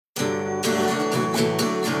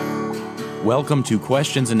Welcome to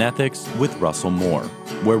Questions in Ethics with Russell Moore,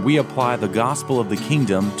 where we apply the gospel of the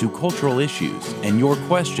kingdom to cultural issues and your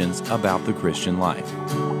questions about the Christian life.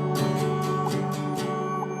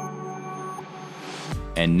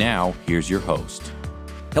 And now, here's your host.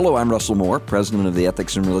 Hello, I'm Russell Moore, President of the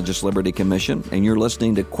Ethics and Religious Liberty Commission, and you're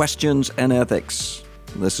listening to Questions and Ethics.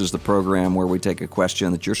 This is the program where we take a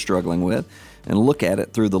question that you're struggling with and look at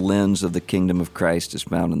it through the lens of the kingdom of Christ as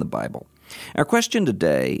found in the Bible. Our question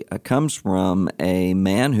today comes from a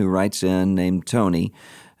man who writes in named Tony,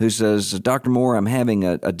 who says, Dr. Moore, I'm having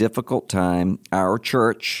a difficult time. Our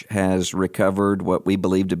church has recovered what we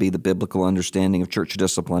believe to be the biblical understanding of church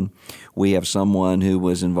discipline. We have someone who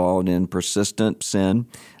was involved in persistent sin,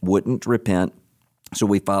 wouldn't repent, so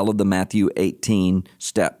we followed the Matthew 18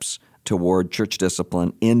 steps toward church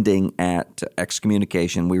discipline, ending at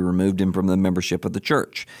excommunication. We removed him from the membership of the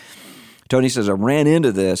church. Tony says, I ran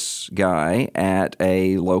into this guy at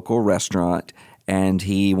a local restaurant, and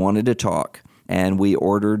he wanted to talk. And we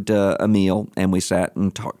ordered a meal, and we sat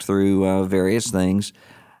and talked through various things.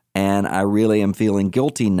 And I really am feeling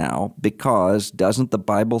guilty now because doesn't the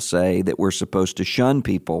Bible say that we're supposed to shun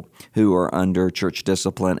people who are under church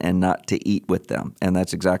discipline and not to eat with them? And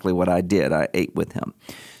that's exactly what I did. I ate with him.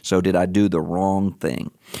 So did I do the wrong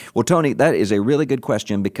thing? Well, Tony, that is a really good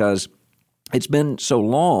question because it's been so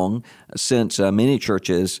long since many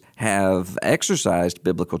churches have exercised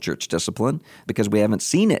biblical church discipline because we haven't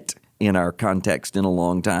seen it in our context in a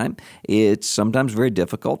long time. It's sometimes very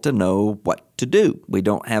difficult to know what to do. We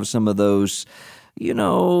don't have some of those,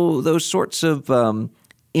 those sorts of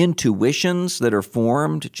intuitions that are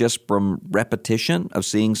formed just from repetition of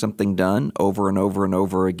seeing something done over and over and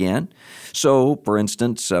over again. So, for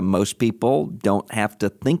instance, most people don't have to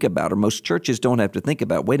think about, or most churches don't have to think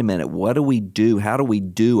about, wait a minute, what do we do? How do we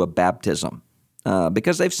do a baptism?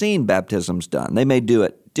 Because they've seen baptisms done. They may do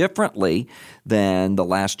it differently than the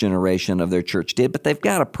last generation of their church did, but they've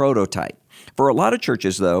got a prototype. For a lot of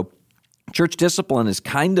churches, though, church discipline is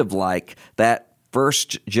kind of like that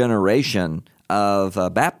first generation of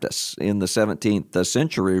Baptists in the 17th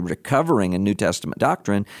century recovering a New Testament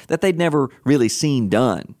doctrine that they'd never really seen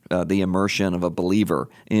done, the immersion of a believer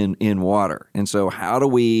in water. And so how do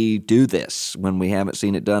we do this when we haven't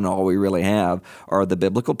seen it done? All we really have are the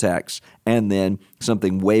biblical texts and then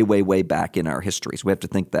something way, way, way back in our history. So we have to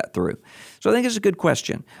think that through. So I think it's a good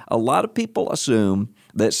question. A lot of people assume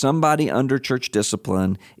that somebody under church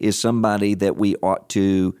discipline is somebody that we ought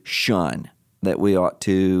to shun, that we ought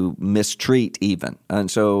to mistreat even.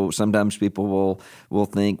 And so sometimes people will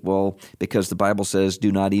think, well, because the Bible says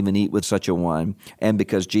do not even eat with such a one, and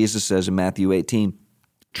because Jesus says in Matthew 18,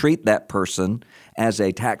 treat that person as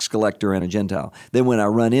a tax collector and a Gentile, then when I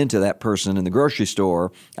run into that person in the grocery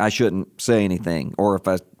store, I shouldn't say anything. Or if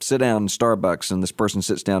I sit down in Starbucks and this person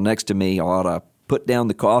sits down next to me, I ought to put down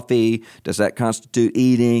the coffee. Does that constitute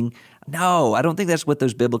eating? No, I don't think that's what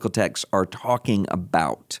those biblical texts are talking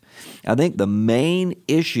about. I think the main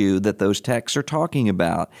issue that those texts are talking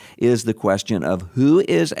about is the question of who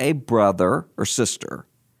is a brother or sister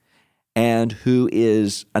and who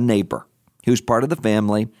is a neighbor, who's part of the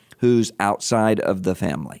family, who's outside of the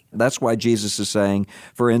family. That's why Jesus is saying,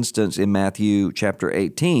 for instance, in Matthew chapter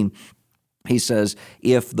 18, he says,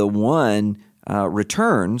 if the one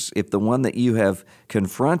returns, if the one that you have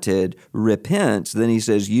confronted repents, then he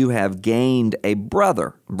says you have gained a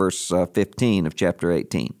brother, verse 15 of chapter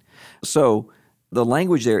 18. So the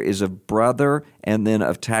language there is of brother and then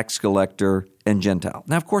of tax collector and Gentile.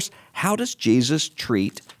 Now, of course, how does Jesus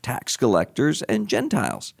treat tax collectors and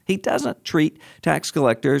Gentiles? He doesn't treat tax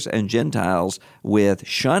collectors and Gentiles with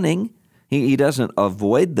shunning. He doesn't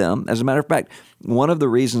avoid them. As a matter of fact, one of the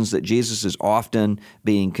reasons that Jesus is often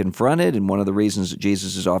being confronted and one of the reasons that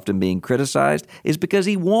Jesus is often being criticized is because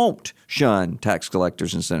he won't shun tax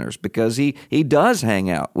collectors and sinners, because he does hang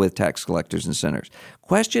out with tax collectors and sinners.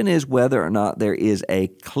 Question is whether or not there is a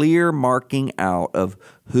clear marking out of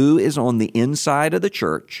who is on the inside of the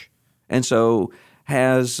church and so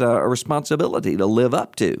has a responsibility to live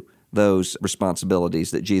up to those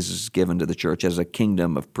responsibilities that Jesus has given to the church as a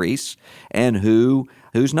kingdom of priests, and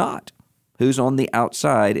who's not, who's on the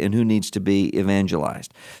outside and who needs to be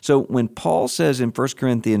evangelized. So when Paul says in 1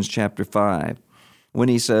 Corinthians chapter 5, when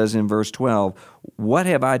he says in verse 12, what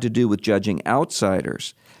have I to do with judging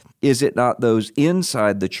outsiders? Is it not those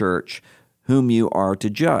inside the church whom you are to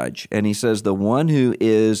judge? And he says the one who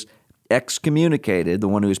is excommunicated, the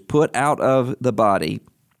one who is put out of the body,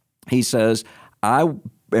 he says, I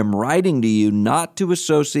am writing to you not to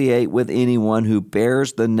associate with anyone who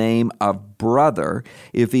bears the name of brother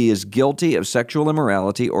if he is guilty of sexual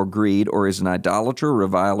immorality or greed or is an idolater,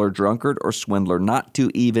 reviler, drunkard, or swindler, not to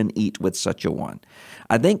even eat with such a one.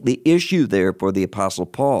 I think the issue there for the Apostle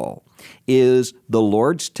Paul is the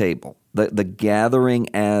Lord's table. The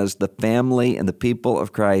gathering as the family and the people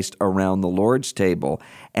of Christ around the Lord's table,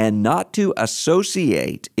 and not to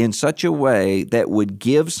associate in such a way that would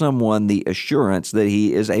give someone the assurance that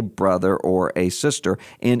he is a brother or a sister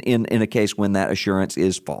in a case when that assurance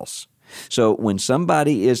is false. So when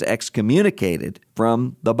somebody is excommunicated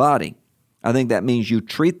from the body, I think that means you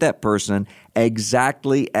treat that person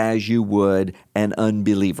exactly as you would an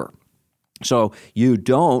unbeliever. So you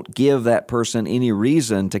don't give that person any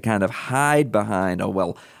reason to kind of hide behind, oh,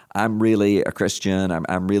 well, I'm really a Christian,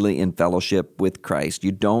 I'm really in fellowship with Christ.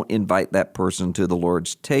 You don't invite that person to the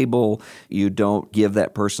Lord's table. You don't give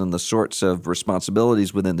that person the sorts of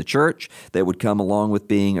responsibilities within the church that would come along with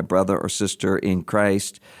being a brother or sister in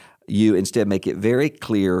Christ. You instead make it very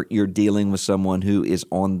clear you're dealing with someone who is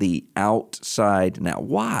on the outside. Now,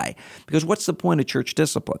 why? Because what's the point of church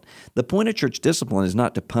discipline? The point of church discipline is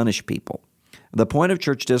not to punish people. The point of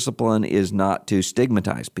church discipline is not to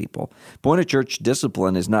stigmatize people. The point of church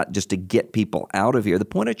discipline is not just to get people out of here. The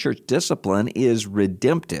point of church discipline is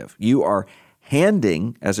redemptive. You are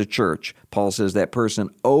handing, as a church, Paul says, that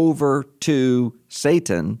person over to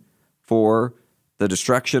Satan for the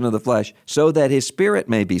destruction of the flesh so that his spirit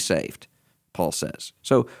may be saved, Paul says.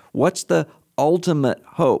 So what's the ultimate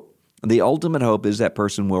hope? The ultimate hope is that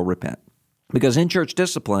person will repent. Because in church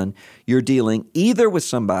discipline, you're dealing either with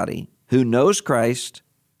somebody who knows Christ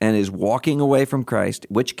and is walking away from Christ,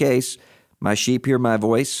 in which case, my sheep hear my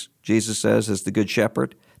voice, Jesus says, as the good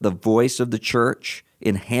shepherd. The voice of the church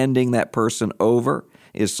in handing that person over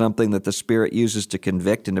is something that the Spirit uses to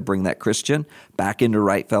convict and to bring that Christian back into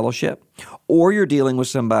right fellowship. Or you're dealing with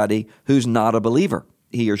somebody who's not a believer.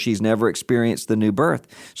 He or she's never experienced the new birth.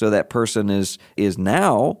 So that person is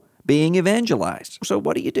now being evangelized. So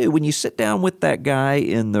what do? When you sit down with that guy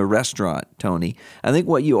in the restaurant, Tony, I think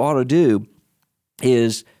what you ought to do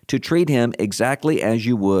is to treat him exactly as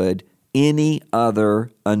you would any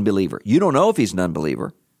other unbeliever. You don't know if he's an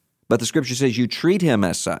unbeliever, but the Scripture says you treat him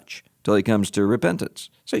as such till he comes to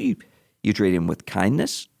repentance. So you treat him with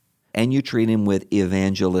kindness and you treat him with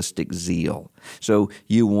evangelistic zeal. So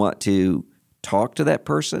you want to talk to that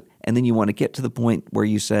person and then you want to get to the point where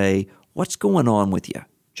you say, what's going on with you,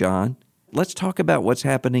 John? Let's talk about what's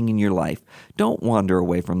happening in your life. Don't wander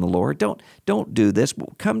away from the Lord. Don't do this.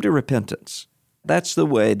 Come to repentance. That's the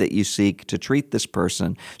way that you seek to treat this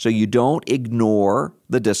person. So you don't ignore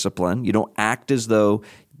the discipline. You don't act as though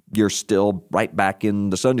you're still right back in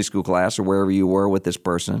the Sunday school class or wherever you were with this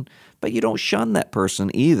person, but you don't shun that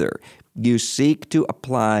person either. You seek to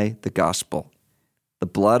apply the gospel. The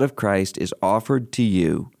blood of Christ is offered to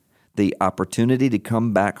you. The opportunity to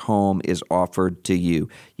come back home is offered to you.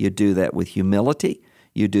 You do that with humility,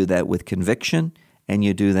 you do that with conviction, and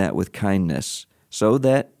you do that with kindness, so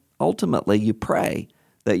that ultimately you pray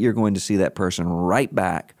that you're going to see that person right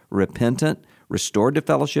back, repentant, restored to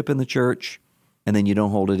fellowship in the church, and then you don't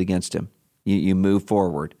hold it against him. You move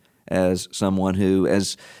forward as someone who,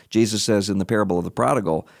 as Jesus says in the parable of the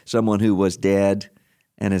prodigal, someone who was dead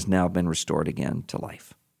and has now been restored again to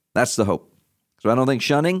life. That's the hope. So I don't think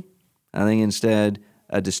shunning. I think instead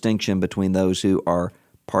a distinction between those who are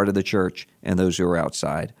part of the church and those who are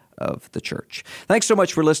outside of the church. Thanks so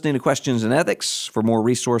much for listening to Questions in Ethics. For more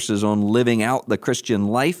resources on living out the Christian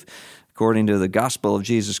life according to the gospel of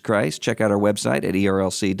Jesus Christ, check out our website at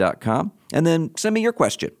erlc.com, and then send me your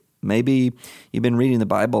question. Maybe you've been reading the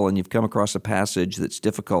Bible and you've come across a passage that's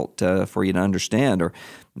difficult for you to understand, or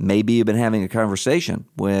maybe you've been having a conversation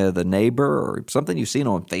with a neighbor or something you've seen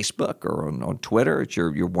on Facebook or on Twitter that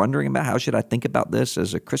you're wondering about. How should I think about this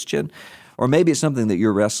as a Christian? Or maybe it's something that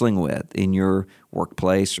you're wrestling with in your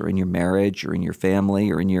workplace or in your marriage or in your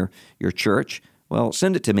family or in your church. Well,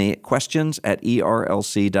 send it to me at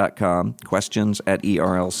questions@erlc.com,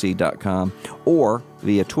 questions@erlc.com, or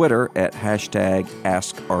via Twitter at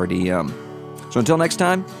 #AskRDM. So until next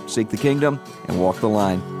time, seek the kingdom and walk the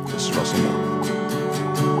line. This is Russell Moore.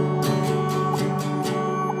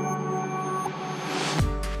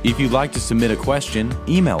 If you'd like to submit a question,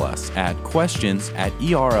 email us at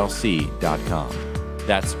questions@erlc.com.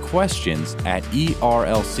 That's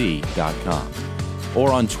questions@erlc.com.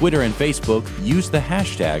 Or on Twitter and Facebook, use the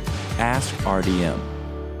hashtag AskRDM.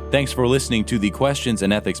 Thanks for listening to the Questions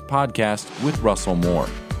and Ethics podcast with Russell Moore.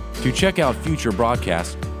 To check out future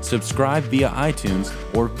broadcasts, subscribe via iTunes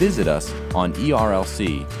or visit us on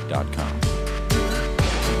erlc.com.